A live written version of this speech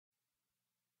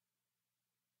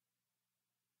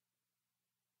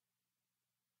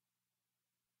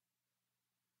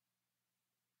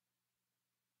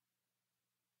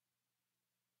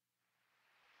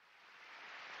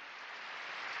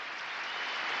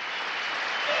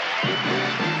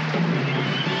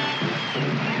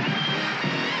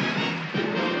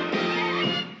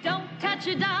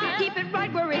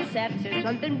There's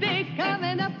something big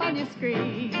coming up on your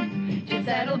screen. Just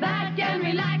settle back and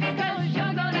relax, 'cause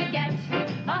you're gonna get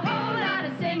a whole lot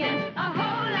of singing, a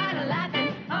whole lot of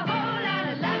laughing, a whole lot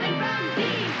of loving from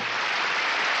Pete.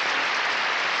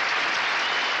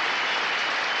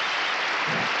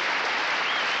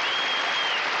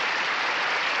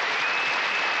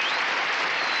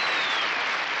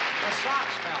 The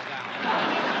socks fell down.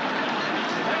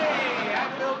 Hey, I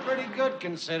feel pretty good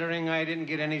considering I didn't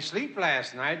get any sleep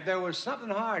last night. There was something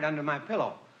hard under my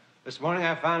pillow. This morning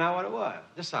I found out what it was.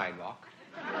 The sidewalk.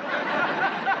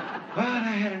 But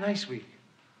I had a nice week.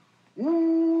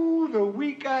 Ooh, the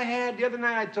week I had. The other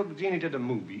night I took Jeannie to the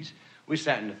movies. We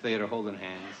sat in the theater holding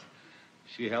hands.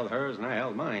 She held hers and I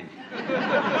held mine.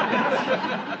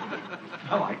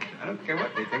 I like it. I don't care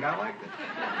what they think. I liked it.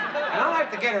 And I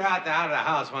like to get her out of the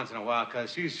house once in a while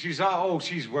because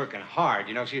she's working hard.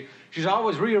 You know, she's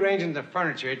always rearranging the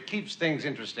furniture. It keeps things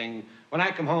interesting. When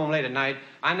I come home late at night,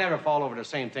 I never fall over the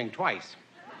same thing twice.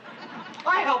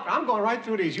 I help her. I'm going right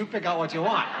through these. You pick out what you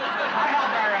want. I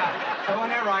help her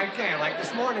whenever I can. Like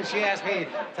this morning, she asked me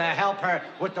to help her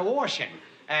with the washing.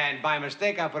 And by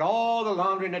mistake, I put all the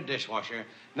laundry in the dishwasher.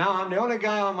 Now I'm the only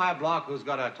guy on my block who's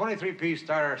got a 23-piece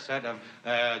starter set of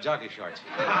jockey shorts.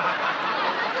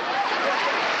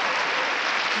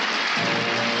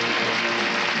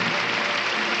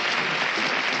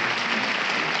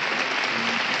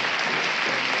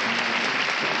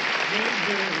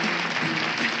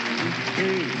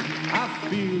 Hey, I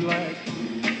feel like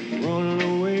running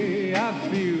away. I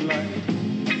feel like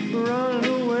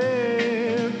running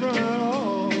away from it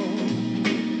all.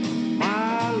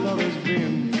 My love has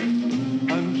been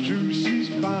untrue. She's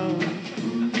found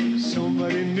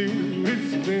somebody new.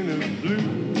 It's been a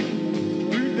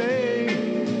blue day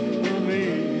for me.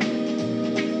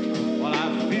 Well, I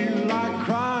feel like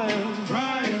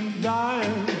crying,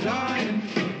 dying.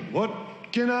 What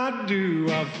can I do?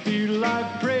 I feel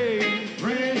like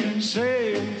praying,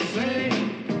 saying,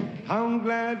 I'm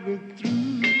glad we're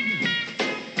through.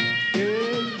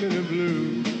 It's been a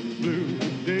blue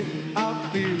day. I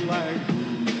feel like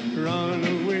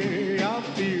running away. I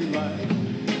feel like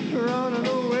running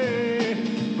away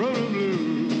from the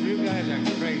blues. You guys are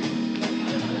crazy.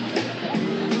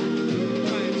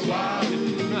 It's wild.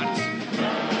 It's nuts.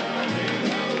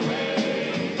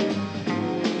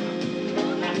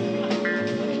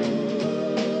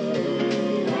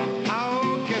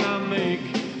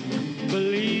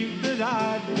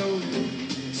 I don't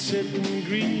sit and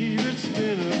grieve. It's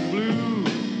been a blue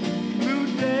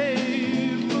day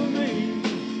for me.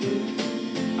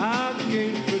 I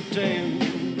can't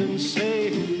pretend and say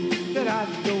that I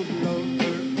don't love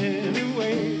her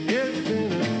anyway. It's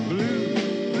been a blue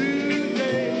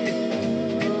day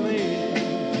for me.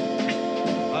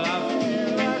 Well, I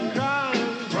feel like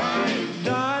crying,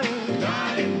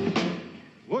 dying.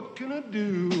 What can I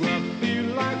do? I feel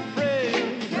like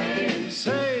praying,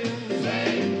 saying,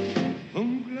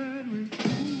 I'm glad we're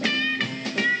through.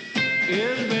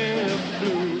 It's been a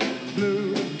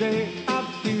blue day. I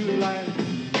feel like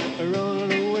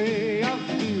running away. I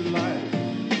feel like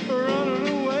running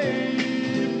away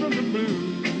from the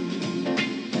blues.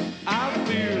 I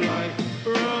feel like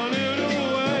running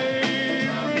away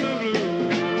from the blues.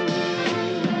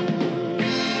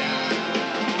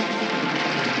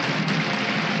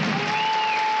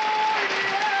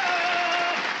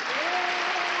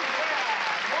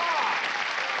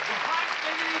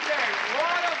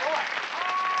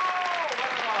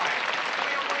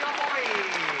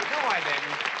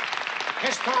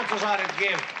 His tonsils ought to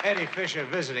give Eddie Fisher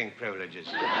visiting privileges.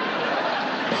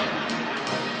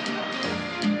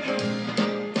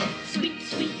 Sweet,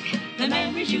 sweet, the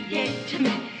memories you gave to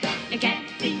me. You can't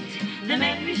beat the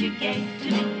memories you gave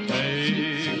to me.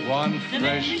 Take one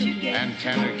fresh and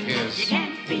tender kiss. You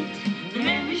can't beat the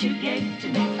memories you gave to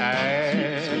me.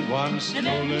 Add one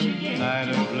stolen night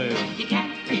of bliss. You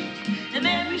can't beat the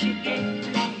memories you gave to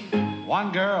me.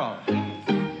 One girl,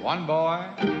 one boy,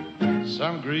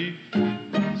 some grief,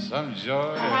 some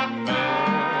joy, and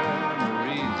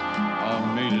memories of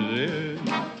me to live.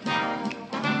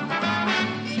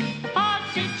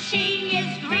 Faucet, she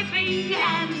is dripping,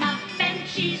 and the bench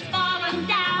she's fallen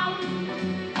down.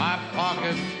 My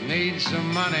pocket needs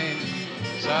some money,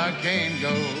 so I can't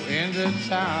go into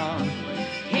town.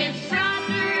 His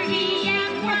brother, he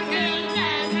ain't working,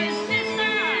 and his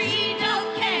sister, he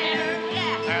don't care.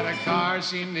 And a car,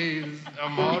 she needs a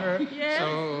motor,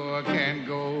 so I can't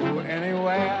go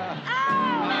anywhere.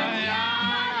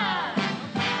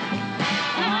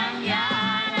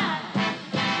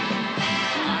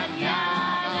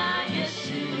 Manana is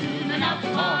soon enough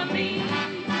for me.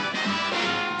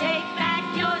 Take back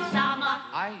your summer.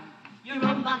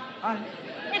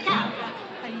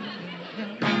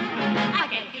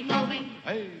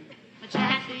 Hey, the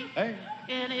chassis hey,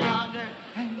 any longer.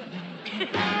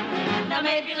 Now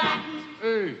maybe Latin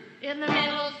hey, in the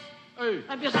middle hey.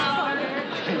 of your summer.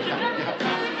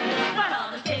 But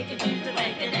all the steak and juice the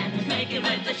bacon and the making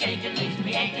with the shaking leaves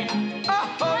me aching.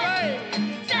 Oh, hey.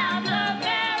 South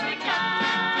America.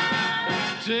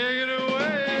 Take it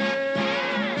away.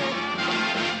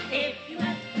 If you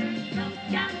ever go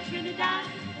down to Trinidad,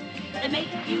 they make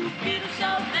you feel so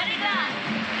very glad.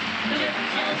 The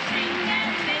little sing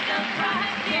and make a cry,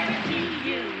 guarantee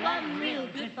you one real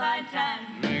good fine time.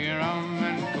 Bring it rum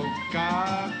and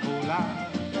Coca-Cola.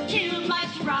 Too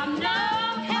much rum, no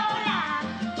cola.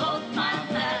 Both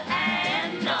mother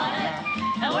and daughter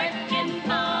are working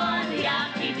for the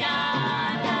Yankee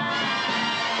dollar.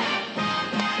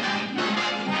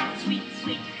 Sweet,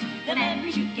 sweet, the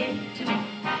memories you gave to me.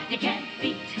 You can't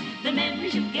beat the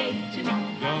memories you gave to me.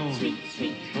 Don't Sweet,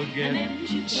 sweet, forget the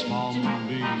memories you gave small to me.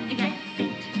 moonbeam. You can't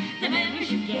beat the memories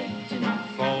you gave to me.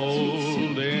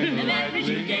 Fold in the memories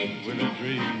you lightly gave to with me. a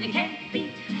dream. You can't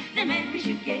beat the memories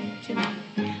you gave to me.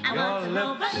 I Your want to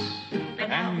know, lips but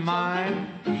and mine,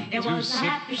 it two was a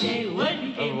happy day when you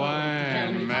of came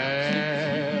wine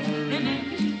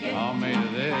memories all made of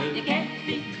You this. can't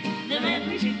beat the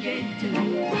memories you gave to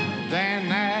me.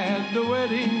 Then at the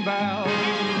wedding bow,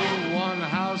 one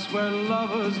house where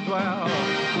lovers dwell.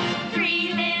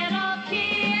 3 little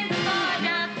kids for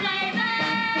the flavor.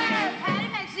 Patty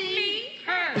Maxine,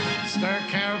 her. Stir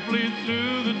carefully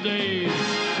through the days,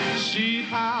 see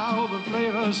how the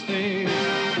flavor stays.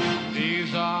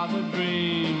 These are the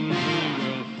dreams we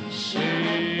will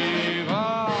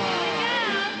savor.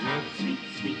 Sweet,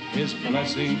 sweet, His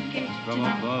blessings from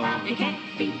above. You can't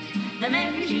beat the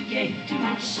memories you gave to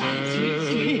me.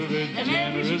 Serve it the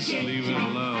memories you generously gave with to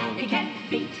me. love. You can't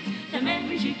beat the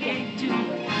memories you gave to me.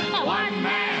 One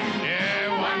man,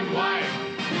 Yeah, one wife.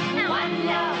 one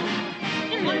love,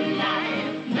 one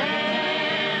life.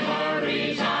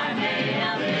 Memories I may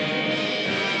have made.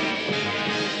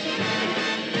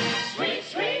 Sweet,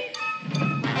 sweet. Oh,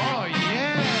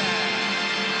 yeah.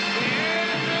 The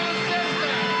Andrews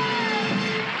Sisters.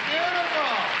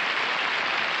 Beautiful.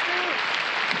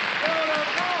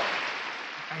 Beautiful.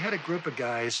 I had a group of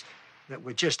guys that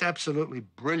were just absolutely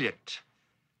brilliant.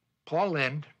 Paul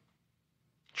Lynde,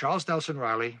 Charles Nelson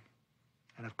Riley,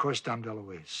 and of course, Dom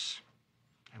DeLuise.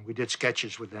 And we did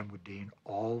sketches with them with Dean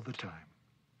all the time.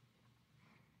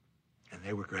 And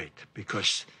they were great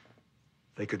because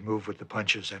they could move with the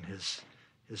punches and his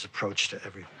approach to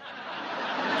everything.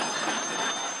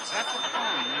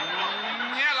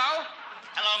 Hello?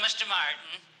 Hello, Mr.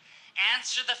 Martin.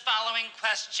 Answer the following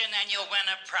question and you'll win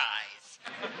a prize.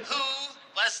 Who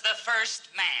was the first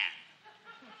man?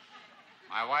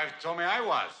 My wife told me I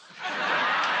was.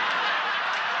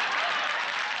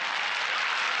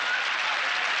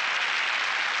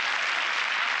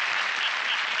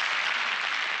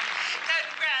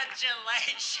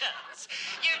 Congratulations.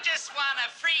 You just won a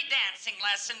free dancing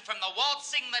lesson from the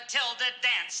Waltzing Matilda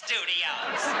Dance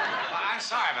Studios. Well, I'm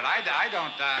sorry, but I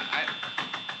don't,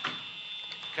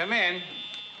 Come in.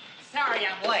 Sorry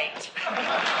I'm late.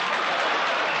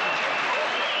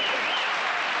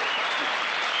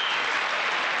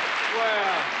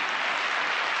 Well,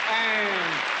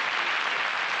 and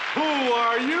who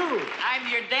are you? I'm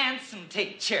your dancing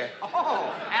teacher.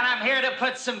 Oh, And I'm here to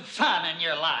put some fun in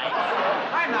your life.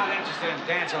 I'm not interested in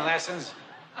dancing lessons.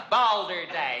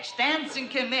 Balderdash. Dancing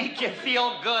can make you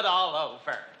feel good all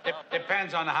over. It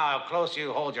depends on how close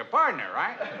you hold your partner,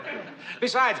 right?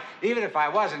 Besides, even if I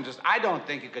wasn't, I don't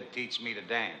think you could teach me to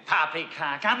dance.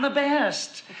 Poppycock, I'm the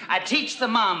best. I teach the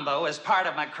mambo as part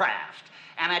of my craft.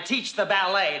 And I teach the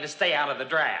ballet to stay out of the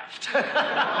draft. But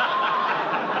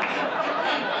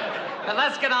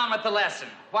let's get on with the lesson.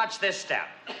 Watch this step.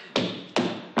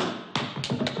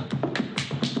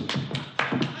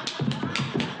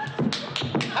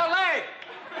 Olay!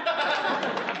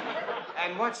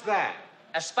 And what's that?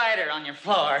 A spider on your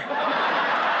floor.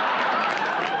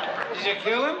 Did you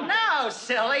kill him? No,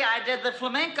 silly, I did the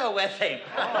flamenco with him.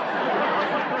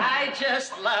 I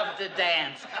just love to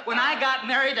dance. When I got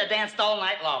married, I danced all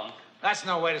night long. That's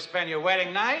no way to spend your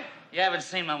wedding night. You haven't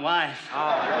seen my wife.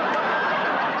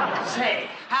 Oh. Say,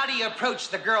 how do you approach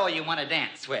the girl you want to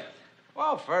dance with?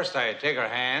 Well, first I take her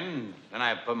hand, then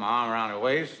I put my arm around her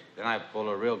waist, then I pull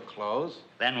her real close.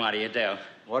 Then what do?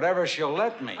 Whatever she'll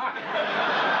let me.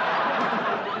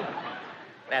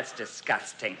 That's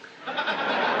disgusting.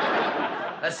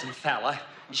 Listen, fella,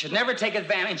 you should never take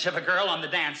advantage of a girl on the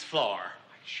dance floor.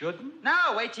 I shouldn't? No,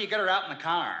 wait till you get her out in the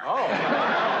car. Oh.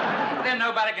 Then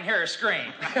nobody can hear her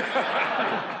scream.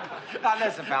 Now,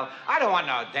 listen, pal, I don't want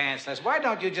no dance lesson. Why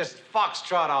don't you just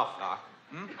foxtrot off, Doc?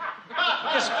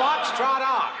 Just foxtrot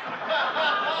off.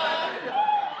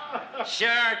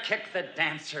 Sure, kick the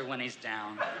dancer when he's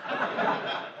down.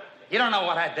 You don't know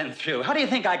what I've been through. How do you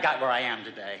think I got where I am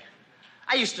today?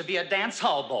 I used to be a dance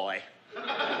hall boy.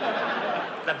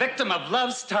 The victim of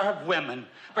love-starved women.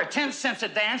 For 10 cents a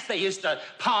dance, they used to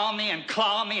paw me and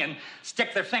claw me and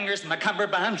stick their fingers in my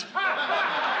cummerbund.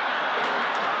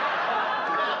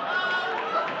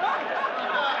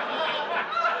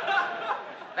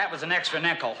 That was an extra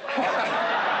nickel.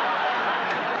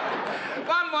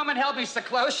 One woman held me so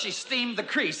close, she steamed the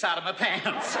crease out of my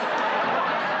pants.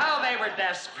 Oh, they were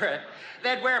desperate.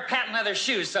 They'd wear patent leather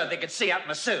shoes so they could see out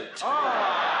my suit.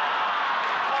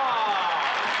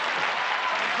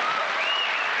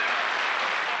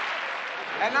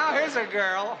 And now here's a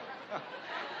girl.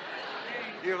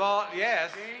 You've all,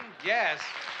 yes, yes.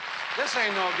 This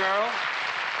ain't no girl.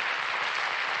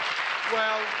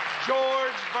 Well,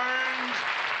 George Burns.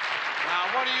 Now,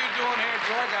 what are you doing here,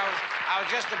 George? I was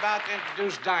just about to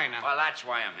introduce Dinah. Well, that's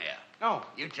why I'm here. No.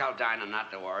 You tell Dinah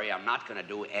not to worry. I'm not going to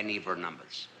do any of her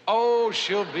numbers. Oh,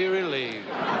 she'll be relieved.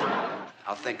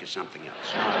 I'll think of something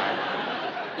else.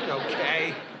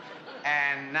 Okay.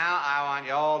 And now I want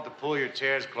you all to pull your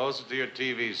chairs closer to your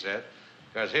TV set,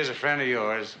 because here's a friend of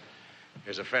yours.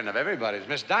 Here's a friend of everybody's,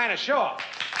 Miss Dinah Shaw.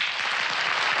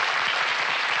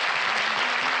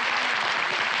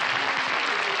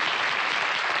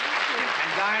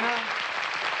 And Dinah,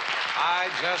 I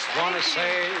just want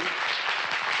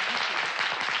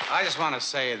to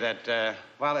say that,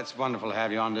 well, it's wonderful to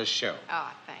have you on this show.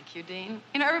 Oh, thank you, Dean.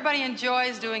 You know, everybody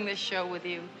enjoys doing this show with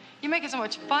you. You make it so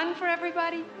much fun for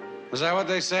everybody. Is that what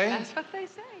they say? That's what they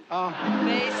say. Oh.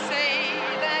 They say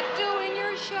that doing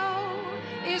your show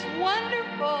is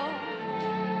wonderful.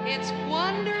 It's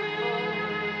wonderful.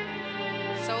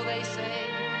 So they say.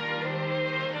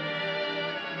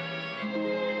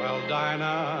 Well,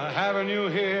 Dinah, having you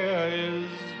here is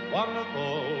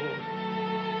wonderful.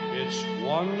 It's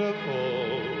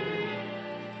wonderful.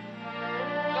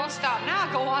 Don't stop now.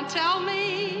 Go on, tell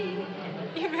me.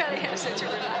 You really have such a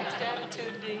relaxed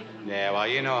attitude, Dean. Yeah, well,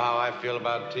 you know how I feel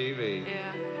about TV.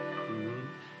 Yeah.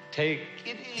 Take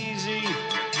it easy.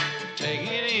 Take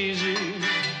it easy.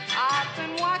 I've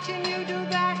been watching you do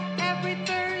that every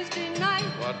Thursday night.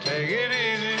 Well, take it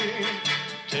easy.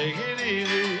 Take it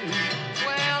easy.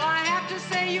 Well, I have to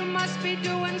say you must be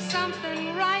doing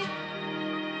something right.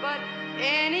 But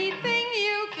anything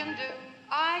you can do,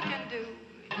 I can do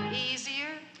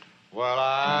easier. Well,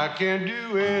 I can't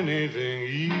do anything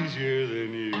easier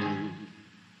than you.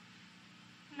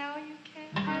 No, you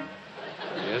can't.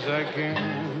 Yes, I can.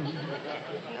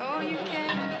 No, you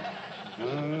can't.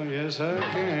 Oh, yes, I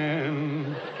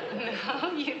can.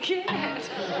 No, you can't.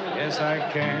 Yes, I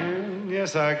can.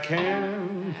 Yes, I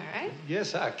can. All right.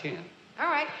 Yes, I can. All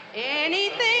right.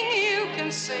 Anything you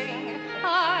can sing,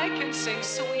 I can sing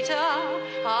sweeter.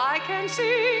 I can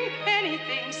sing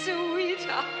anything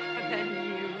sweeter than you.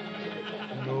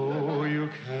 No, you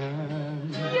can.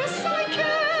 Yes, I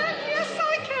can. Yes,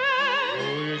 I can. No,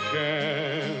 you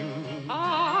can.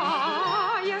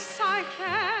 Ah, yes, I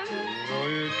can. No,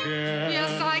 you can.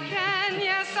 Yes, I can.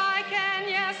 Yes, I can.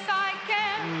 Yes, I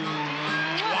can.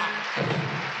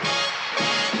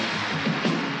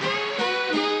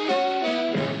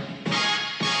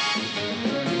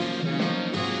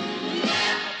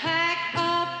 Pack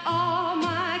up all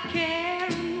my care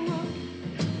and woe.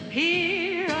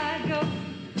 Here I go,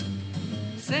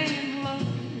 singing low.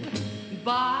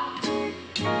 Bye,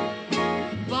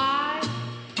 bye,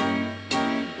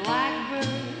 blackbird.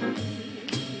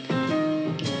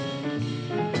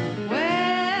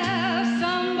 Well,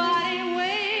 somebody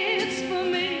waits for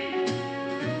me,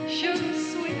 sugar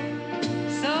sweet,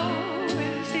 so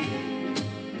is he.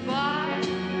 Bye,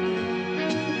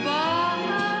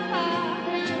 bye,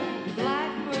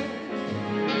 blackbird.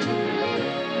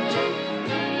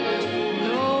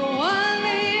 No one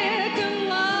here can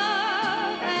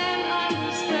love and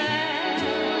understand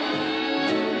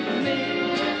me.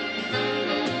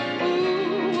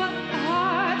 Ooh, what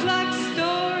hard-luck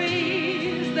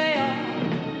stories they are.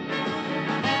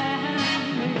 And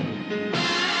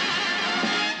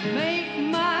make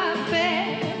my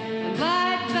bed,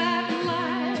 light that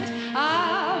light.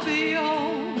 I'll be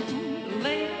home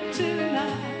late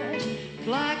tonight.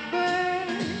 Blackbird,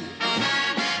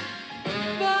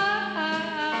 bye-bye.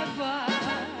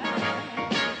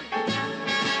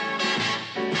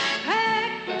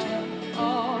 Pack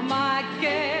all my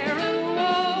care and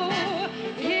woe.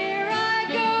 Here I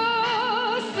go,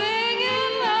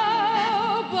 singing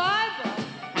low. Bye-bye,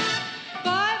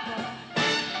 bye-bye,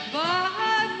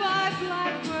 bye-bye,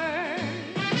 blackbird.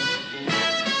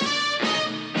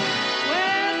 Well,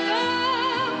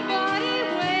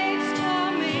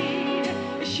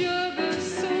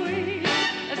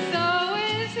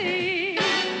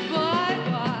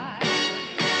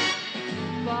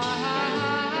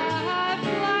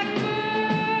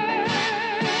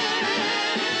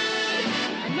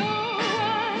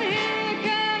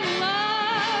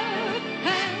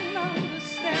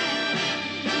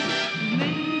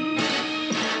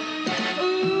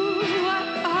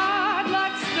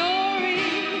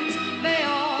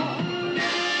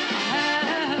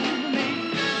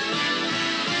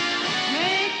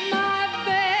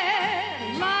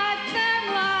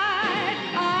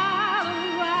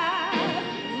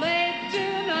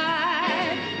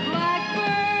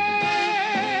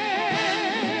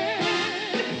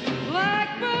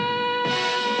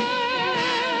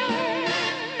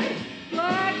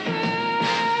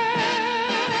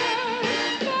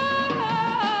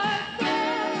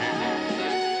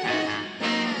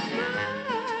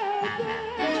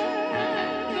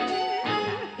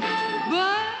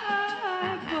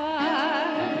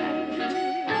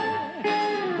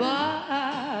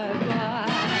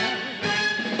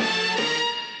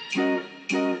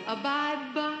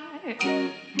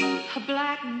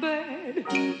 blackbird,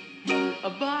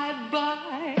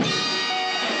 bye-bye.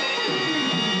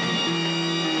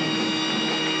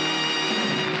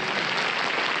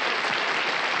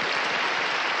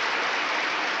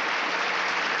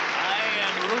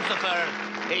 Lucifer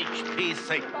H.P.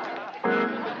 Satan.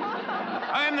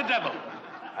 I am the devil.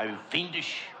 I'm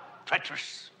fiendish,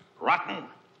 treacherous, rotten,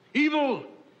 evil.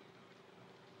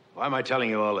 Why am I telling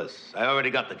you all this? I already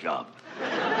got the job.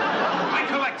 I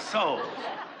collect souls.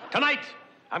 Tonight,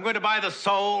 I'm going to buy the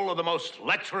soul of the most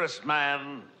lecherous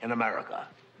man in America.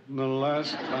 The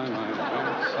last time I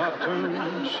saw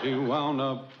her, she wound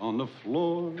up on the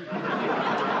floor.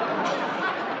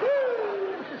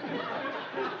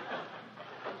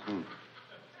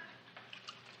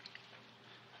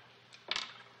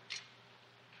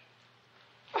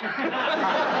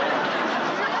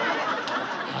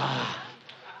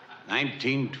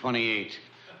 1928.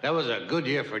 That was a good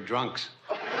year for drunks.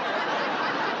 All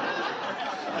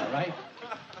right?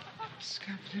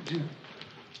 Scap-de-doo.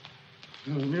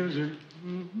 Little music.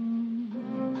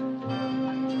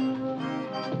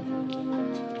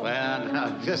 Well,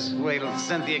 now, just wait till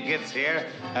Cynthia gets here.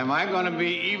 Am I going to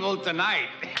be evil tonight?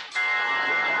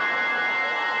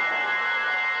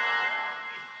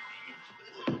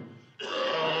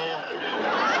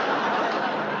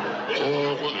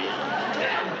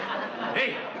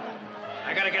 Hey,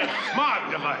 I gotta get a smog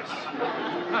device.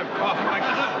 I'm coughing like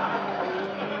the devil.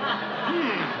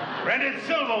 Rented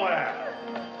silverware.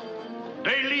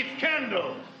 Bay leaf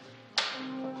candles.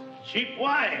 Cheap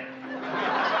wine.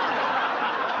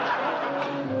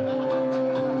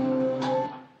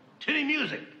 Tinny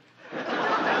music.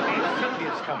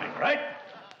 Cynthia's coming, right?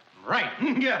 Right.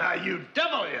 Yeah, you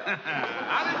devil, you.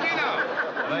 How did you know?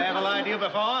 Have I ever lied to you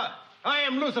before? I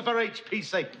am Lucifer H.P.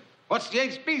 Satan. What's the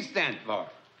HP stand for?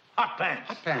 Hot pants.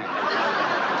 Hot pants.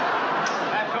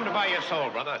 I've come to buy your soul,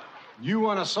 brother. You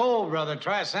want a soul, brother?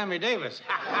 Try Sammy Davis.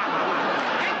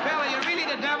 Hey, fella, you really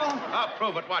the devil? I'll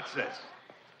prove it. Watch this.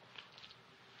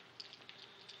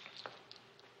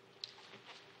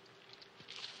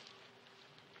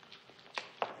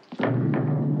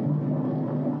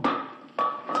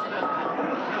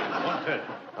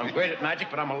 I'm great at magic,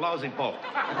 but I'm a lousy bolt.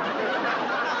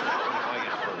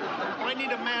 I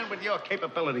need a man with your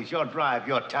capabilities, your drive,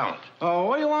 your talent. Oh,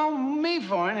 what do you want me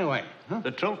for, anyway? Huh?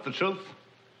 The truth.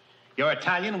 You're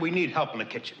Italian, we need help in the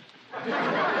kitchen.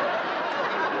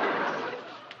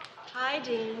 Hi,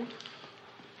 Dean.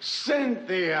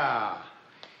 Cynthia!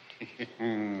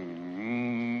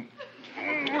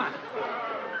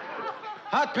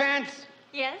 Hot pants?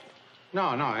 Yes?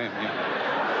 No. Why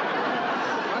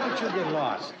don't you get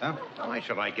lost, huh? Why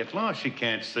should I get lost? She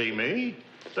can't see me.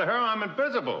 To her, I'm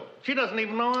invisible. She doesn't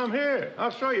even know I'm here. I'll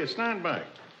show you. Stand back.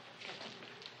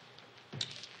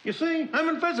 You see? I'm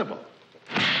invisible.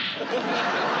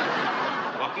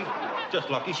 Lucky? Just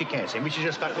lucky. She can't see me. She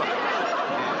just got lucky.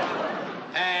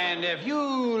 And if you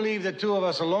leave the two of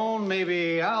us alone,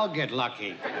 maybe I'll get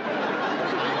lucky.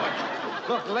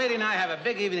 Look, the lady and I have a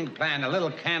big evening planned. A little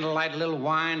candlelight, a little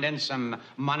wine, then some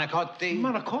manicotti.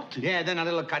 Manicotti? Yeah, then a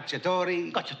little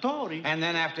cacciatore. Cacciatore? And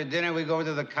then after dinner, we go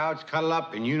to the couch, cuddle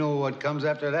up, and you know what comes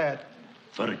after that.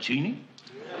 Fettuccine?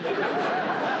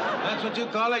 That's what you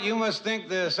call it? You must think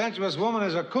the sensuous woman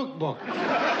is a cookbook. In her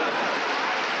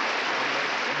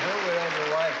will,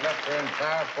 your wife left her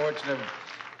entire fortune of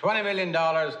 $20 million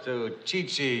to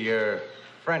Chichi, your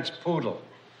French poodle.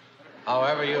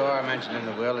 However you are mentioned in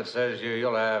the will, it says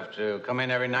you'll have to come in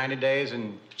every 90 days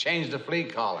and change the flea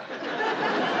collar.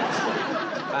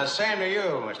 Same to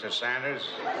you, Mr. Sanders.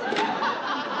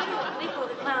 Bleepo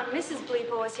the clown, Mrs.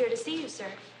 Bleepo is here to see you,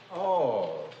 sir.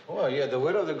 Oh, well, you're the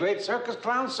widow of the great circus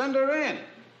clown. Send her in.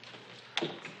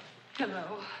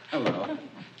 Hello. Hello.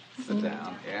 Sit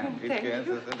down. Yeah, Thank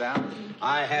you. Sit down.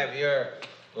 I have your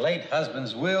late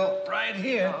husband's will right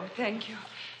here. Oh, thank you.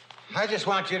 I just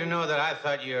want you to know that I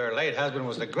thought your late husband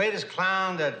was the greatest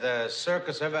clown that the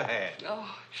circus ever had.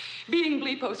 Oh, being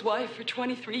Bleepo's wife for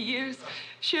 23 years,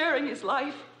 sharing his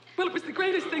life, well, it was the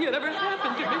greatest thing that ever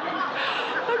happened to me.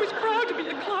 I was proud to be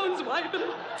a clown's wife, and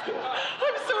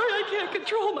I'm sorry I can't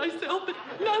control myself, but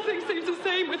nothing seems the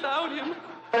same without him.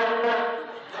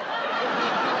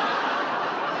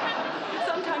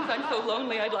 Sometimes I'm so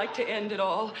lonely I'd like to end it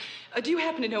all. Do you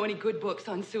happen to know any good books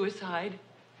on suicide?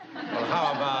 Well,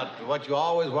 how about what you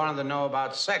always wanted to know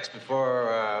about sex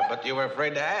before, but you were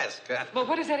afraid to ask? Well,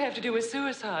 what does that have to do with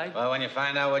suicide? Well, when you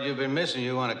find out what you've been missing,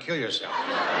 you want to kill yourself.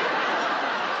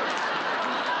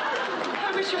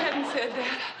 I wish you hadn't said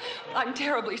that. I'm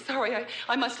terribly sorry.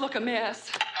 I must look a mess.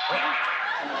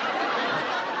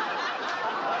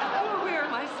 Oh, where are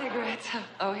my cigarettes?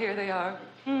 Oh, here they are.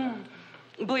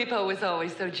 Bleepo was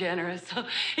always so generous.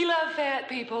 He loved fat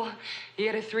people. He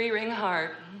had a 3-ring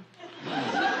heart. Oh,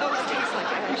 it tastes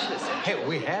like ashes. Hey,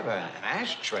 we have an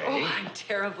ashtray. Oh, I'm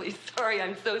terribly sorry.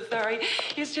 I'm so sorry.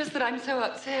 It's just that I'm so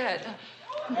upset.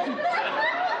 There now.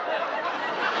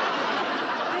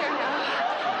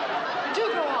 Do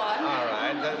go on. All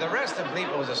right. The rest of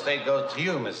Bleepo's estate goes to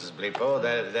you, Mrs. Bleepo.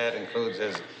 That includes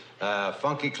his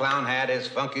funky clown hat, his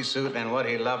funky suit, and what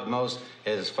he loved most,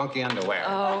 his funky underwear.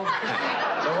 Oh.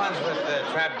 The ones with the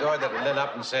trap door that lit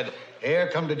up and said, "Here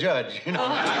come the judge," you know.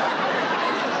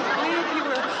 Bleep, you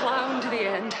were a clown to the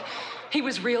end. He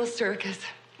was real circus.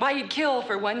 Why, he'd kill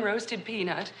for 1 roasted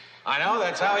peanut. I know,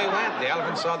 that's how he went. The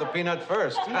elephant saw the peanut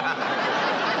first. Now,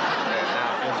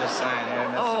 we'll just sign here,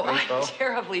 Mrs. Oh, Bleepo. I'm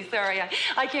terribly sorry.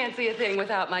 I can't see a thing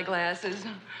without my glasses.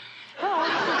 Oh.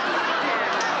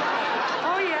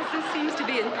 Oh, yes, this seems to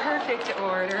be in perfect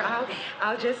order.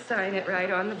 I'll just sign it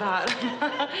right on the bottom.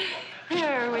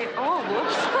 There we... Oh,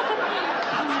 whoops.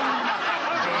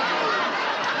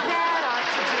 That ought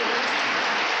to do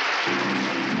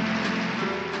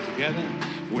it. Together,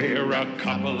 we're a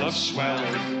couple of swells,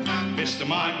 Mr.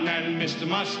 Martin and Mr.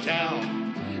 Mustel.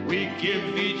 We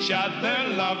give each other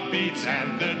love beats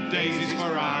and the daisies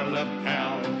for our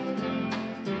lapel.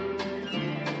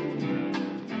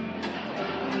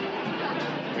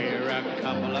 We're a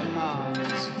couple of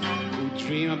mods who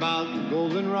dream about the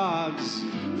golden rods,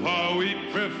 for we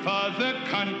prefer the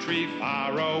country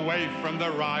far away from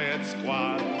the riot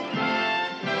squad.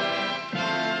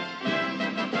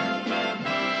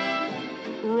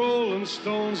 Rolling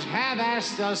Stones have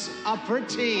asked us up for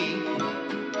tea.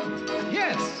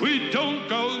 Yes. We don't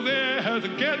go there to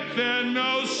get there,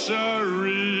 no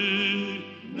sirree.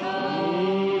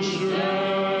 No sirree.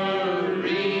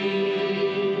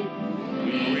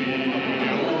 We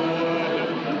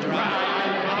would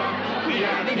drive up the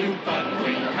avenue, but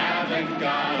we haven't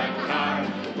got a car.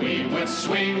 We would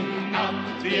swing up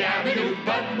the avenue,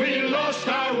 but we lost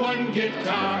our one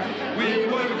guitar. We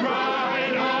would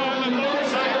ride on the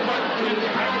motorcycle, but we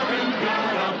haven't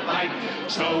got a bike.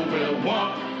 So we'll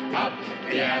walk up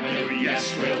the avenue,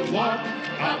 yes, we'll walk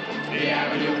up the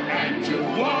avenue, and to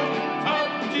walk up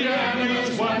the avenue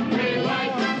is what we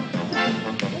like.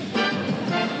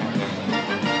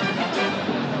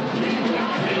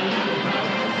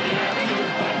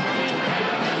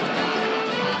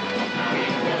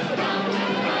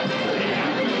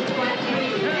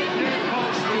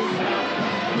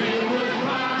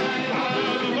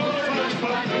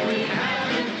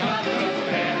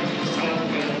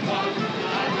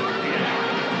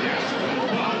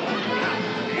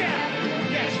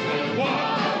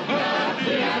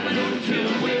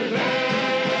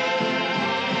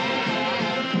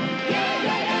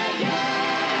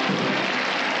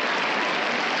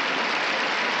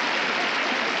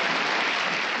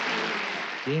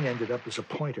 Dean ended up as a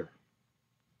pointer,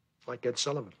 like Ed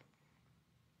Sullivan.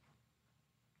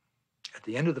 At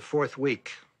the end of the 4th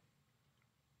week,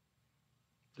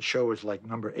 the show was like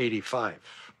number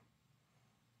 85.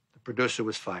 The producer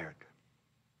was fired.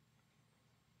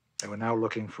 They were now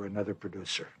looking for another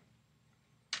producer.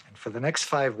 And for the next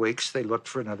 5 weeks, they looked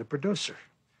for another producer.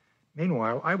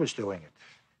 Meanwhile, I was doing it.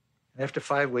 And after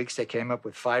 5 weeks, they came up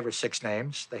with 5 or 6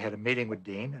 names. They had a meeting with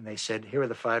Dean, and they said, here are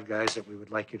the 5 guys that we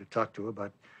would like you to talk to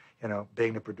about,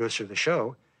 being the producer of the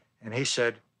show. And he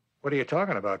said, what are you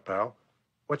talking about, pal?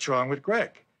 What's wrong with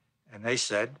Greg? And they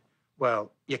said,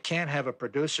 well, you can't have a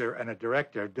producer and a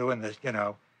director doing this,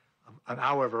 an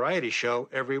hour variety show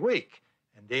every week.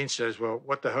 And Dean says, well,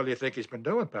 what the hell do you think he's been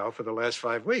doing, pal, for the last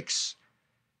 5 weeks?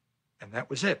 And that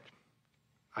was it.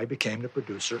 I became the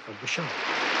producer of the show.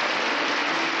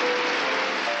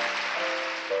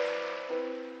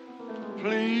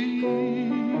 Please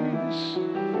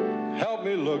help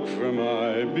me look for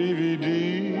my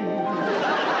BVD.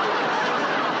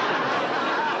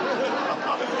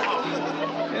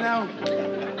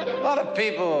 A lot of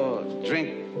people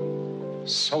drink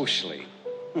socially.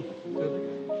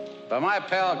 But my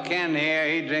pal Ken here,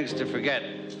 he drinks to forget.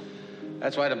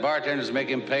 That's why the bartenders make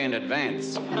him pay in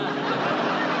advance.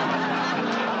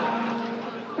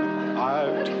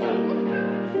 I've told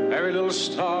every little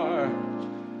star,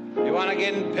 you want to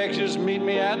get in pictures, meet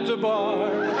me at the bar.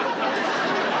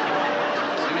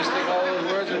 See me stick all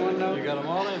those words in one note? You got them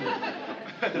all in there.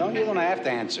 No, you don't have to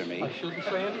answer me. I shouldn't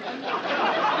say anything.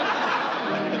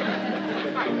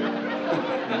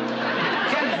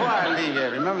 Ken, before I leave you,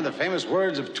 remember the famous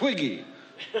words of Twiggy,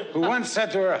 who once said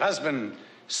to her husband,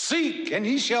 seek and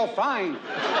ye shall find.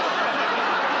 Anybody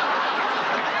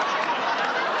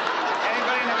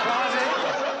in the closet?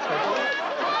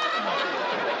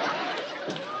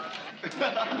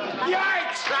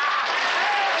 Yikes!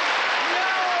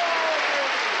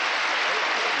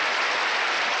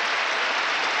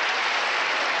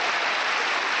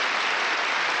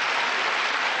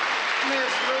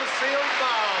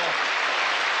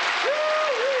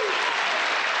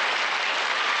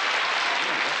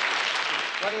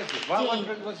 What is it?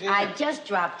 What's the I just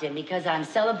dropped in because I'm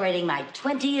celebrating my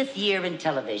 20th year in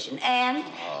television. And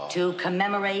to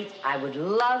commemorate, I would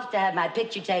love to have my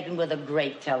picture taken with a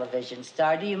great television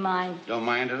star. Do you mind? Don't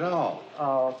mind at all.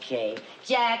 Okay.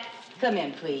 Jack, come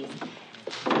in, please.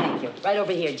 Thank you. Right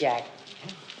over here, Jack.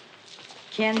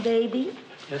 Ken, baby?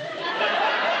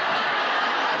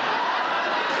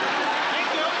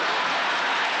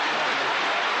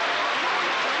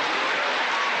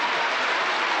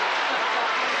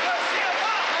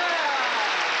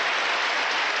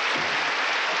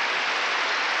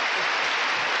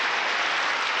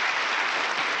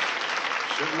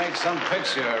 Should make some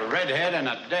picture, a redhead and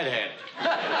a deadhead.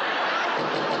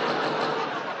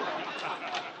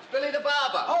 Billy the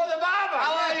barber. Oh, the barber!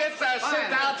 How are you, sir? Fine. Sit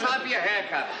down, time for your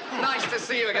haircut. Nice to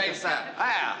see you again, sir.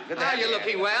 Ah, good to Are have you you.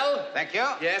 looking well? Thank you.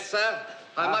 Yes, sir.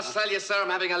 I must tell you, sir, I'm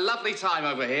having a lovely time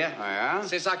over here. Oh, yeah?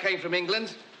 Since I came from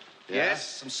England. Yeah?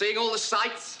 Yes, I'm seeing all the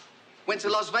sights. Went to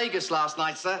Las Vegas last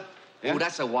night, sir. Yeah? Oh,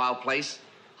 that's a wild place.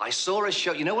 I saw a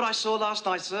show. You know what I saw last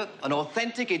night, sir? An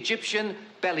authentic Egyptian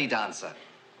belly dancer.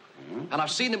 And I've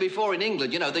seen them before in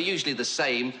England. You know, they're usually the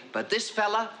same. But this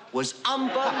fella was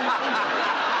unbelievable.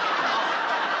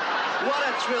 What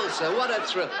a thrill, sir. What a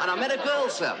thrill. And I met a girl,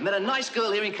 sir. Met a nice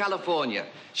girl here in California.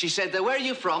 She said, where are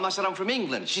you from? I said, I'm from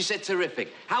England. She said,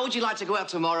 terrific. How would you like to go out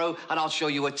tomorrow and I'll show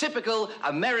you a typical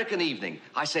American evening?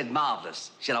 I said,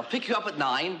 marvelous. She said, I'll pick you up at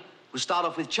 9. We'll start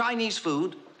off with Chinese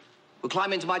food. We'll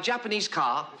climb into my Japanese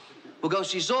car. We'll go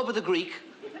see Zorba the Greek.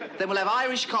 Then we'll have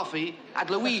Irish coffee at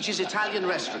Luigi's Italian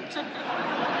restaurant.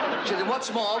 She said, and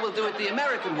what's more, we'll do it the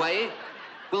American way.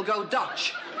 We'll go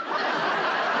Dutch.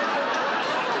 I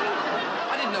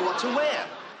didn't know what to wear.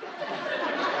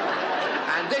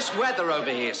 And this weather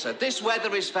over here, sir, this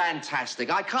weather is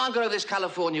fantastic. I can't go to this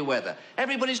California weather.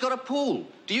 Everybody's got a pool.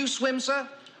 Do you swim, sir?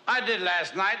 I did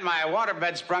last night. My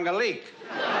waterbed sprung a leak.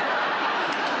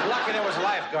 Lucky there was a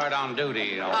lifeguard on duty,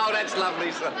 you know. Oh, that's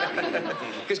lovely, sir.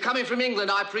 Because coming from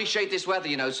England, I appreciate this weather,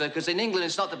 you know, sir, because in England,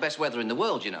 it's not the best weather in the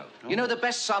world, you know. Oh. You know, the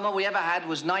best summer we ever had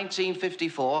was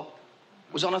 1954.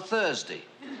 It was on a Thursday.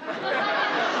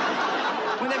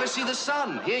 We never see the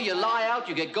sun. Here, you lie out,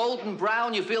 you get golden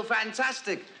brown, you feel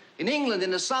fantastic. In England, in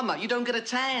the summer, you don't get a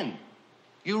tan.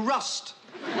 You rust.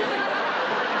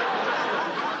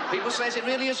 People say it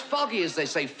really is foggy, as they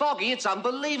say. Foggy, it's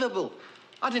unbelievable.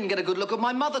 I didn't get a good look at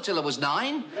my mother till I was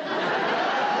 9.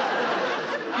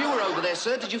 You were over there,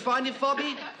 sir. Did you find it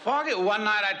foggy? Foggy? One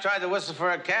night I tried to whistle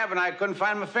for a cab and I couldn't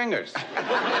find my fingers.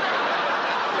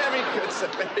 Very good, sir.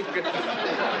 Very good.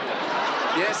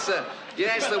 Yes, sir.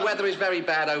 Yes, the weather is very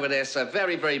bad over there, sir.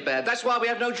 Very, very bad. That's why we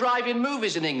have no drive-in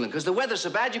movies in England, because the weather's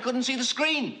so bad you couldn't see the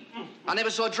screen. I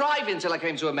never saw drive-in till I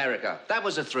came to America. That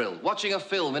was a thrill, watching a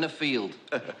film in a field.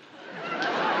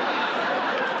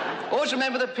 Always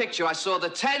remember the picture. I saw the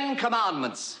 10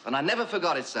 Commandments, and I never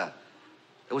forgot it, sir.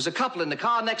 There was a couple in the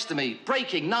car next to me,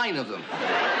 breaking 9 of them. Oh,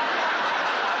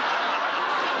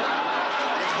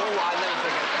 I'll never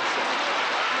forget that,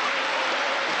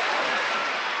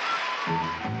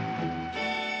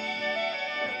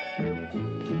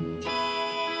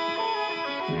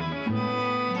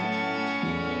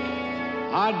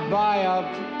 I'd buy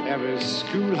up every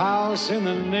schoolhouse in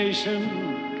the nation.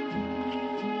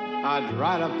 I'd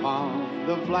write upon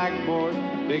the blackboard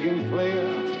big and clear.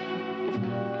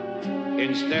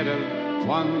 Instead of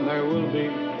one, there will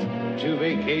be 2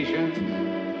 vacations.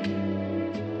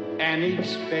 And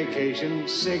each vacation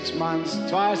 6 months,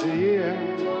 twice a year.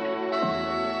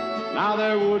 Now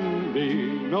there wouldn't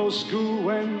be no school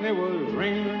when it was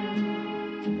raining.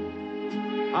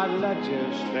 I'd let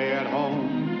you stay at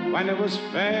home when it was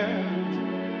fair.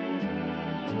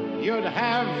 You'd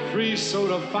have free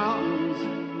soda fountains.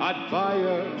 I'd buy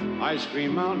you ice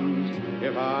cream mountains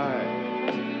if I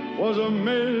was a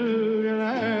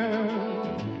millionaire.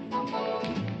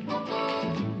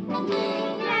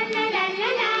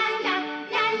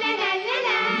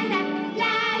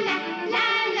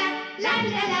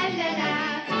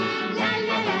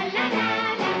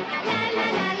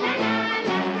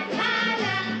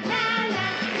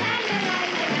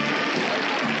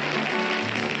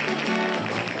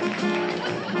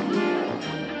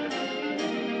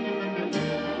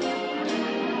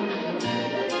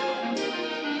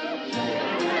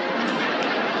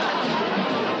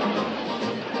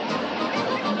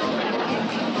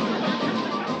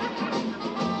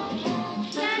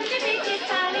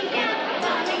 Falling down,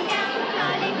 falling down,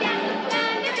 falling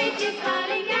down the bridge is falling.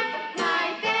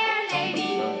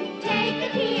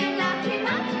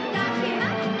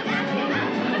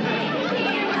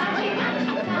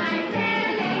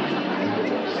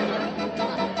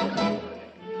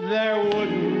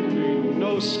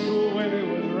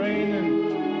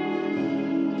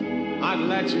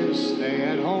 let you stay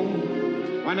at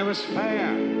home when it was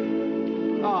fair.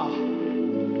 Oh,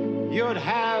 you'd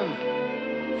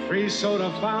have free soda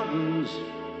fountains.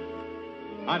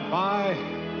 I'd buy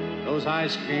those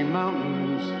ice cream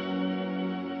mountains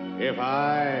if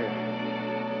I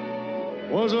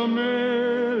was a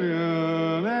millionaire.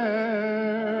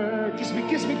 Kiss me,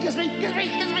 kiss me, kiss me, kiss me,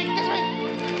 kiss me, kiss me.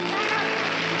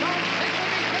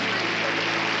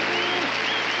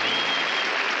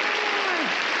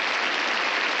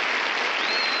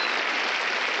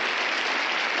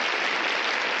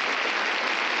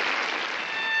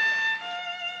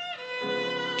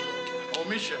 Oh,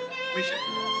 Misha,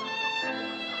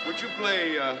 would you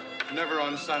play Never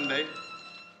on Sunday?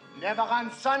 Never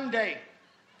on Sunday.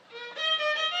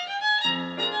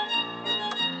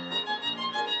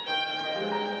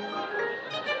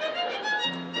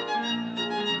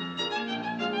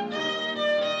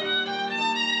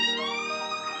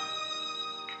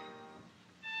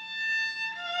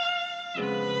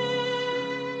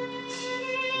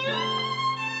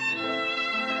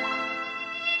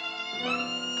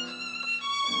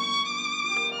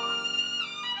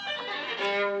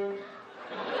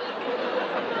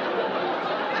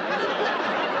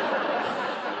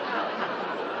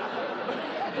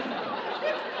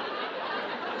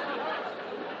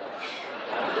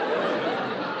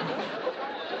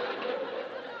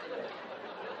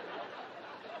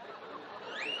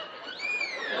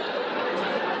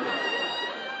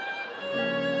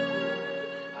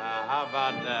 How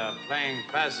about playing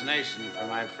Fascination for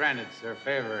my friend? It's her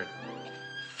favorite.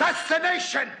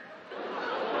 Fascination!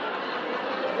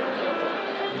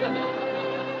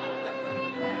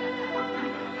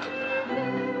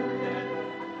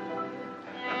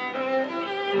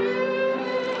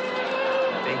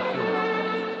 Thank you.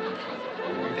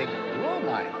 Thank you. Oh,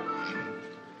 my.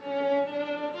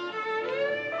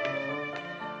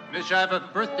 Miss, I have a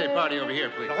birthday party over here,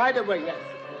 please. Right away, yes.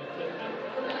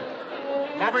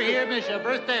 Over here, Miss, a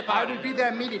birthday I party. will be there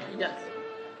immediately, yes.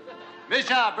 Miss,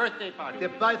 a birthday party. The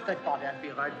birthday party. I'll be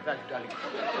right back, darling.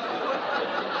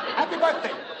 Happy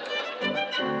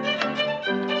birthday.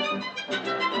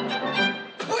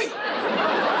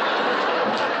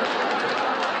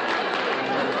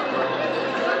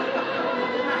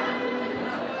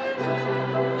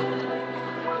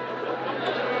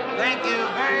 Thank you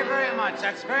very, very much.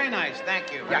 That's very nice.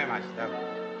 Thank you very much.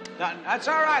 That's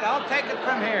all right. I'll take it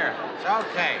from here. It's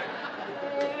okay.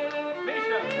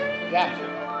 Misha, Yeah.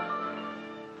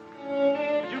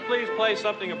 would you please play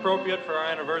something appropriate for our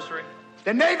anniversary?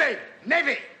 The Navy!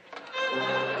 Navy!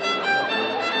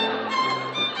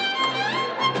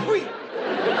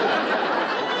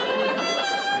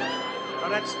 Oh,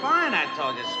 that's fine, I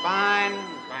told you. It's fine.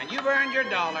 Fine. You've earned your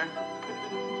 $1.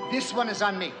 This one is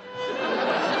on me.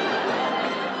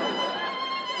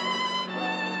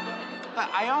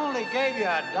 I only gave you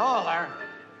 $1.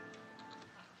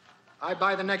 I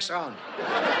buy the next round.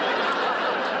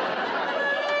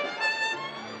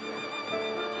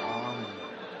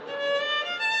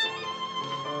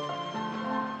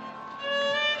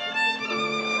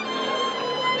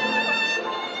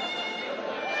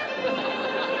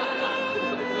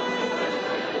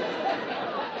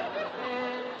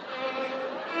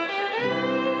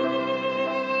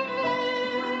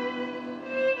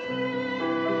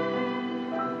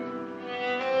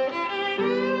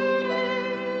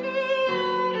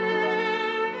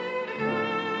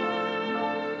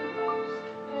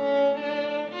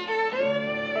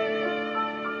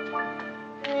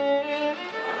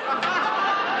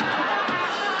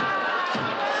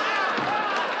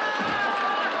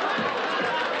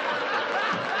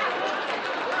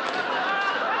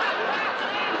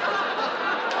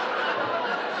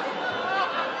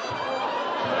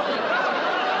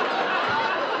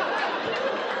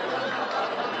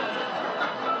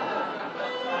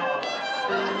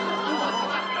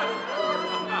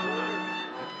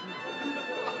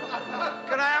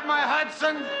 Can I have my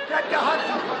Hudson? Get the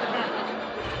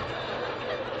Hudson.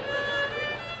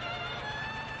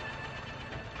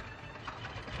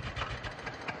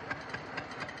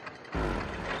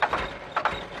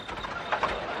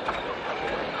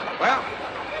 Well,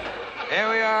 here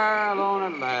we are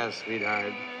alone at last,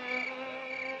 sweetheart.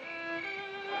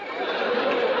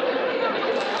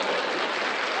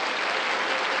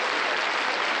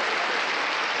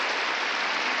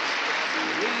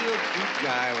 Real cute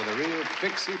guy with a real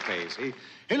fixie face.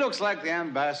 He looks like the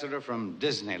ambassador from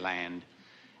Disneyland.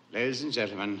 Ladies and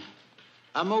gentlemen,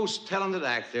 a most talented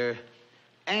actor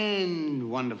and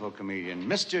wonderful comedian,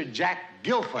 Mr. Jack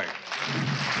Gilford.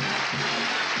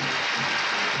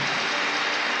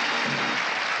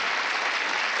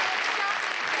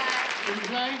 What'd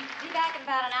you say? Be back in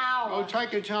about an hour. Oh,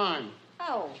 take your time.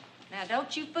 Oh, now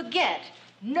don't you forget,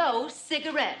 no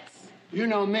cigarettes. You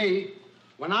know me.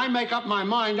 When I make up my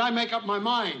mind, I make up my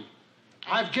mind.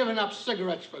 I've given up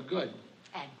cigarettes for good.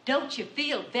 And don't you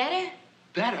feel better?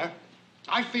 Better?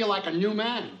 I feel like a new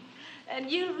man. And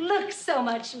you look so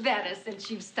much better since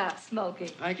you've stopped smoking.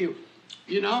 Thank you.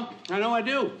 You know I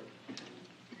do.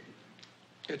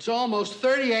 It's almost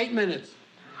 38 minutes.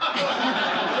 I'm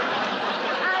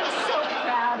so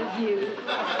proud of you.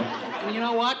 And you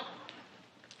know what?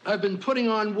 I've been putting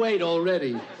on weight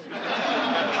already.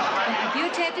 Now, if you're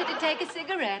tempted to take a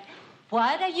cigarette,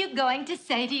 what are you going to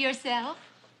say to yourself?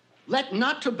 Let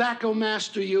not tobacco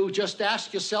master you. Just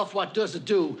ask yourself, what does it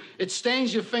do? It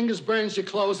stains your fingers, burns your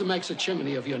clothes, and makes a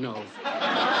chimney of your nose.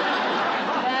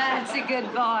 That's a good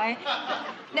boy.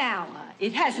 Now,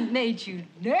 it hasn't made you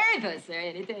nervous or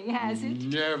anything, has it?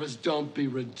 Nervous? Don't be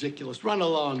ridiculous. Run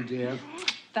along, dear.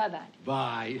 Bye-bye.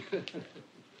 Bye.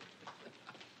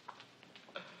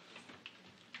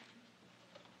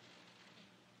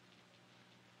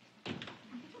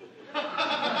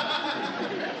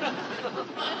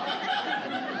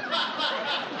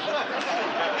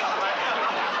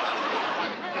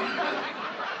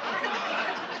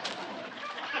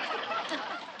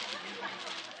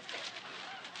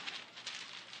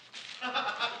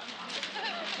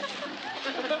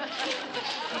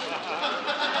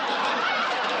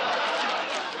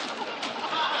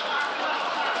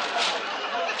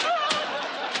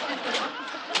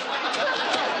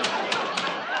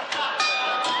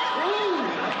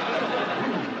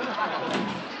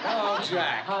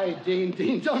 Jack. Hi, Dean.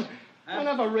 Dean, don't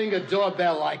ever ring a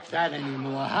doorbell like that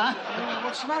anymore, huh?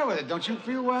 What's the matter with it? Don't you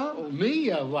feel well? Oh, me?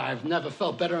 Well, I've never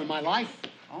felt better in my life.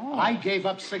 Oh. I gave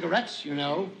up cigarettes, you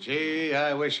know. Gee,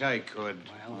 I wish I could.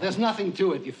 Well, there's nothing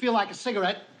to it. You feel like a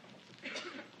cigarette,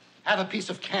 have a piece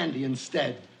of candy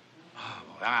instead. Oh,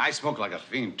 I smoke like a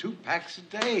fiend. 2 packs a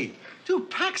day. 2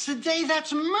 packs a day?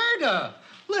 That's murder.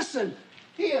 Listen,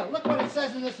 here, look what it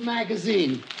says in this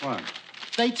magazine. What?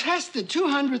 They tested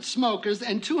 200 smokers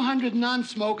and 200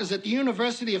 non-smokers at the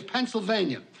University of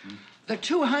Pennsylvania. The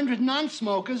 200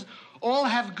 non-smokers all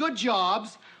have good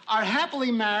jobs, are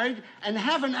happily married, and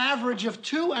have an average of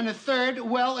 2 1/3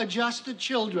 well-adjusted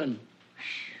children.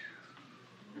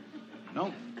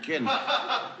 No kidding.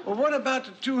 Well, what about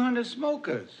the 200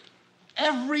 smokers?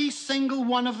 Every single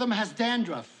one of them has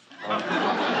dandruff. Well,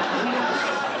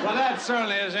 that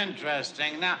certainly is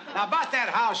interesting. Now, about that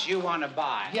house you want to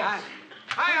buy. Yes.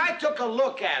 I took a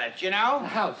look at it, you know? The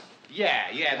house. Yeah,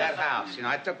 that house. You know,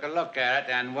 I took a look at it,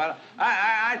 and, well,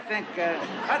 I think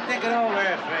I'd think it over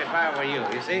if I were you.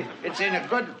 You see, it's in a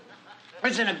good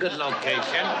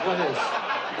location. What is?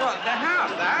 Well, the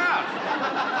house. The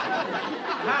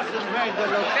house is in a very good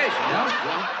location, you know?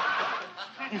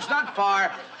 Yeah. It's not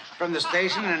far from the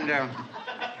station, and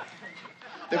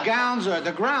the grounds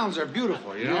are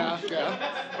beautiful, you know? Yeah.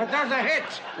 But there's a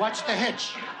hitch. What's the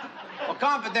hitch? Well,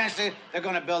 confidentially, they're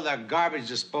going to build a garbage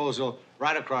disposal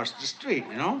right across the street,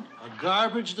 you know? A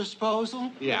garbage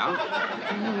disposal? Yeah.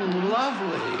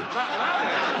 Lovely.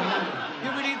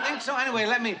 You really think so? Anyway,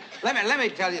 let me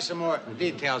tell you some more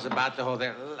details about the whole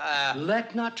thing.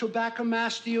 Let not tobacco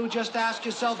master you. Just ask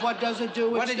yourself, what does it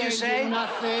do? What did you say?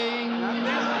 Nothing.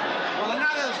 Well,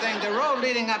 another thing, the road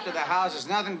leading up to the house is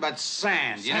nothing but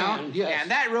sand, you know? Sand, yes. And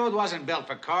that road wasn't built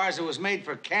for cars. It was made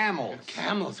for camels.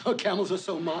 Camels? Oh, camels are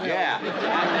so mild. Yeah.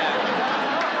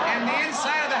 And the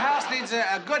inside of the house needs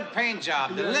a good paint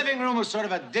job. The living room was sort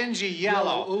of a dingy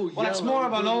yellow. Oh, well, it's more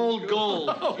of an old gold,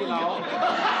 you know?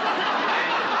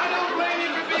 I don't blame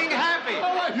you for being happy.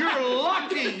 You're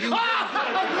lucky. You're lucky,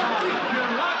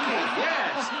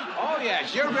 yes. Oh,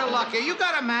 yes, you're real lucky. You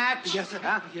got a match? Yes,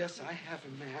 huh? Yes, I have a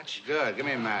match. Good. Give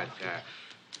me a match.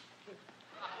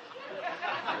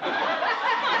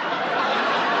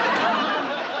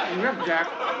 Look, Jack.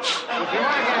 If you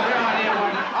want to get a real idea,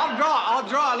 I'll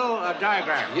draw a little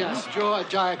diagram. Yes, draw a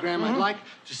diagram. I'd like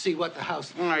to see what the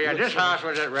house. Oh, yeah, this house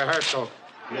was at rehearsal.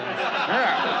 Yeah.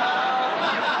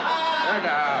 There's the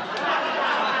house.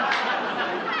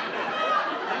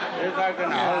 Here's like the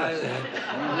house.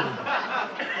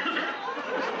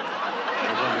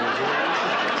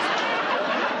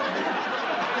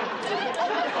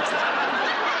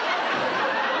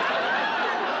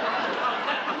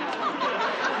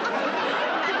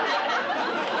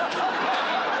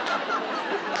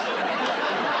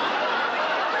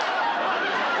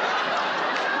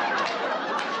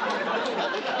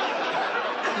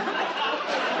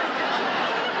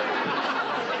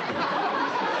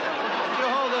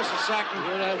 Second.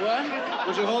 Would I what?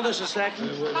 Would you hold this a second?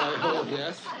 Would I hold,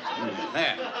 yes.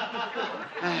 There.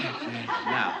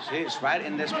 Now, see, it's right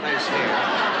in this place here.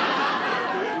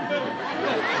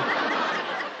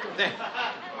 There.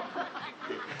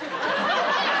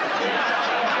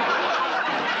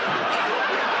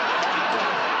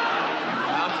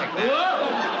 I'll take that.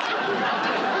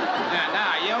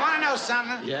 Now, you want to know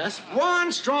something? Yes?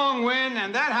 One strong wind,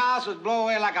 and that house would blow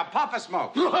away like a puff of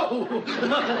smoke.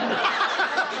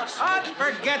 I'd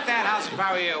forget that house if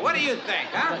I were you. What do you think,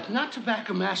 huh? But not to back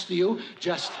a master you,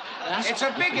 just ask... It's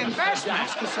a big investment.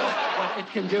 Ask yourself what it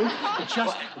can do. It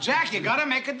just... Jack, you gotta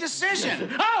make a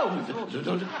decision. Oh!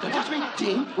 Don't touch me,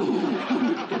 Dean.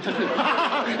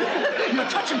 You're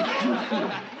touching me.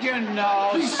 You know...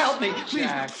 Please help me, please.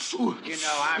 Jack, you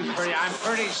know, I'm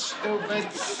pretty stupid.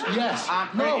 Yes.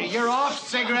 You're off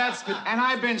cigarettes, and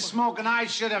I've been smoking. I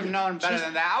should have known better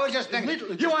than that. I was just thinking,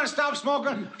 you want to stop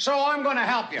smoking? So I'm going to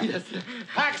help you. Yes.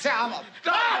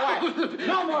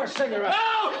 No more cigarettes.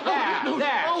 No, there.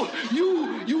 no,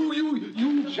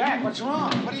 you. Jack, what's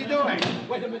wrong? What are you doing?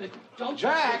 Wait a minute. Don't...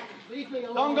 Jack, leave me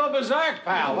alone. don't go berserk,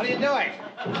 pal. What are you doing?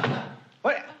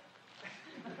 What?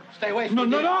 Stay away from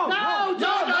me. No.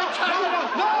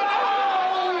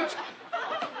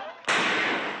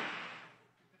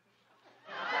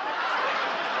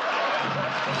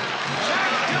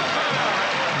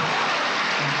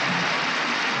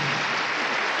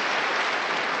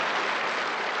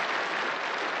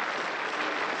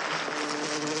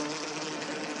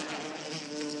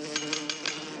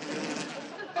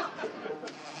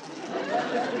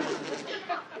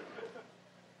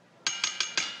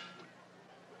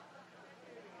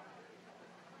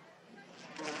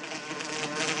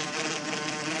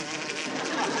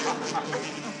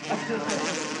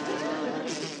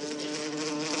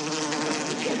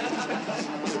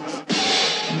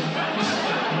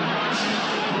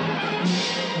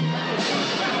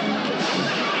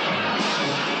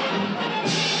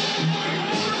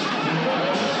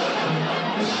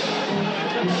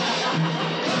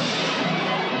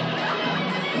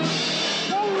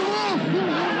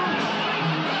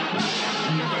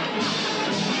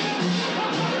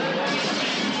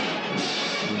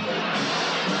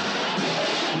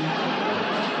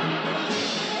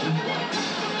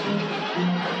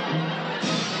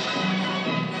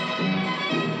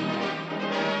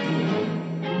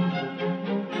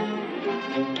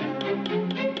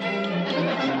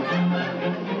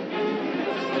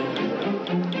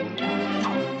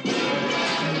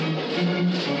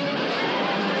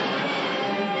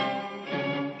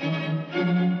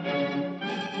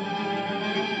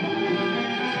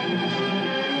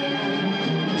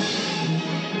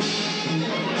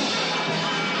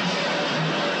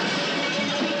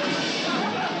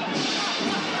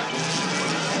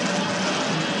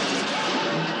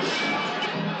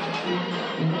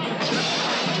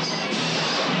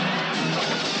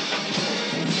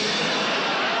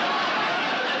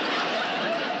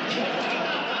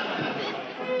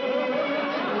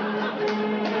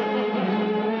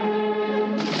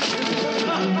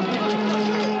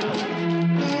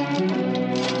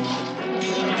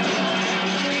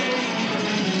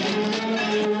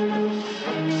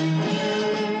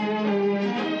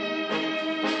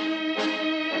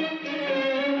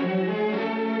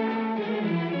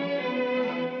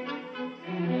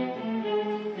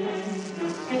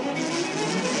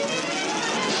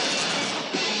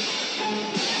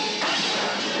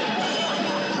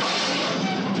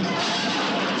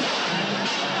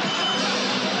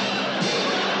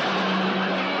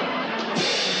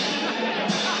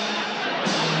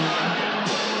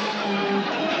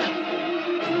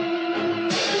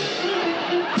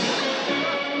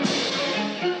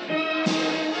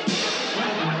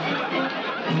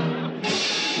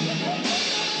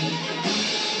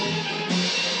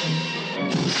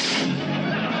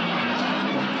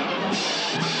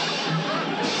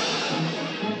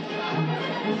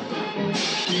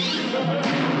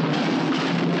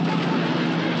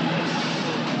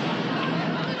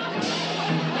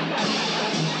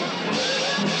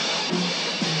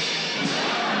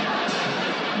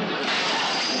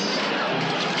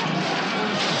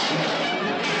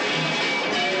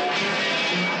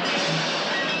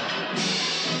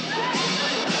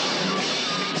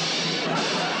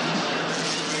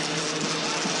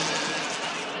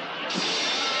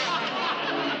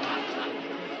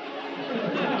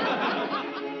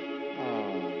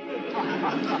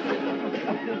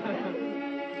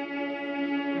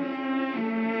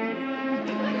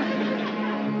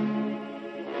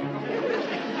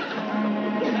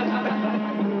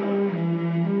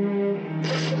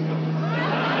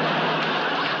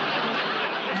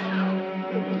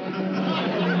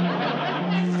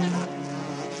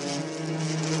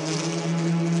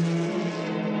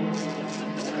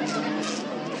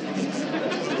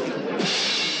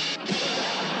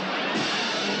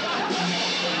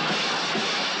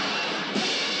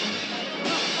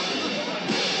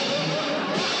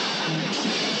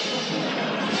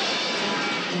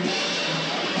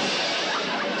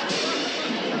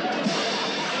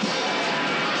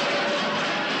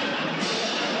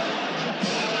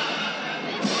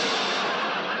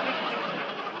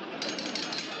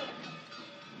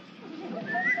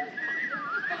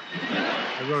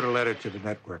 I wrote a letter to the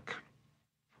network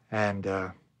and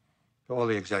to all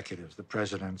the executives, the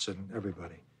presidents and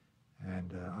everybody,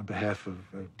 and on behalf of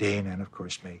Dean and, of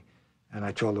course, me. And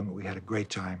I told them that we had a great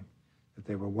time, that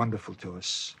they were wonderful to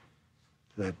us,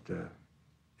 that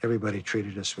everybody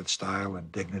treated us with style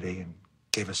and dignity and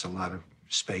gave us a lot of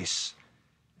space.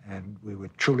 And we were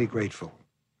truly grateful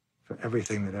for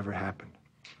everything that ever happened.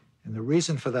 And the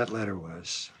reason for that letter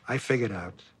was, I figured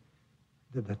out,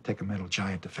 it didn't take a mental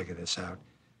giant to figure this out,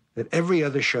 that every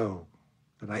other show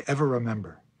that I ever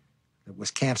remember that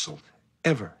was canceled,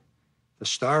 ever, the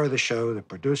star of the show, the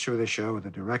producer of the show, the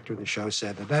director of the show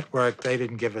said, the network, they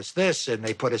didn't give us this, and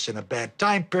they put us in a bad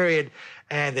time period,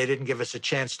 and they didn't give us a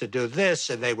chance to do this,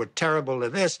 and they were terrible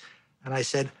at this. And I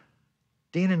said,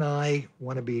 Dean and I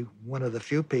want to be one of the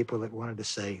few people that wanted to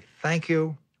say, thank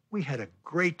you. We had a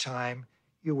great time.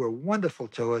 You were wonderful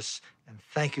to us, and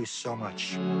thank you so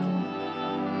much.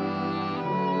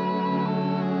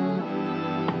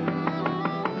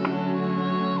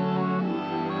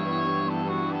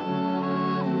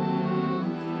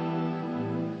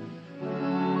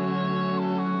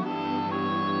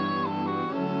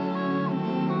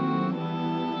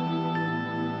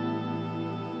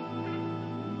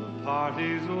 The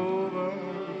party's over.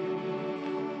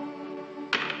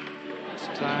 It's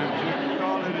time to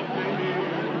call it a day.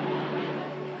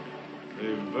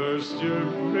 They've burst your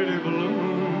pretty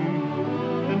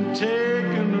balloon and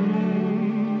taken the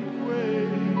moon away.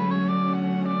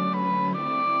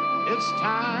 It's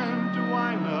time to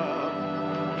wind up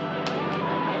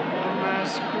the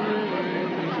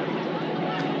masquerade.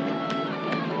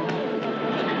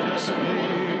 Just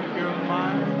make your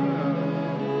mind up.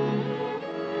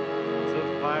 The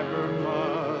piper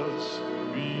must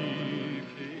be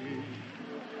paid.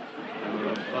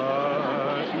 The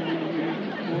party's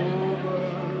over.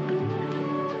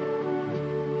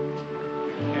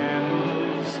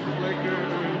 Candles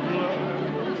flickered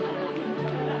blood.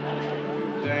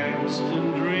 Danced and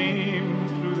dreamed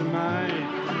through the night.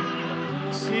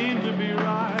 Seemed to be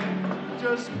right,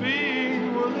 just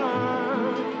being with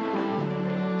her.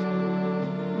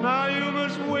 Now you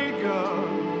must wake up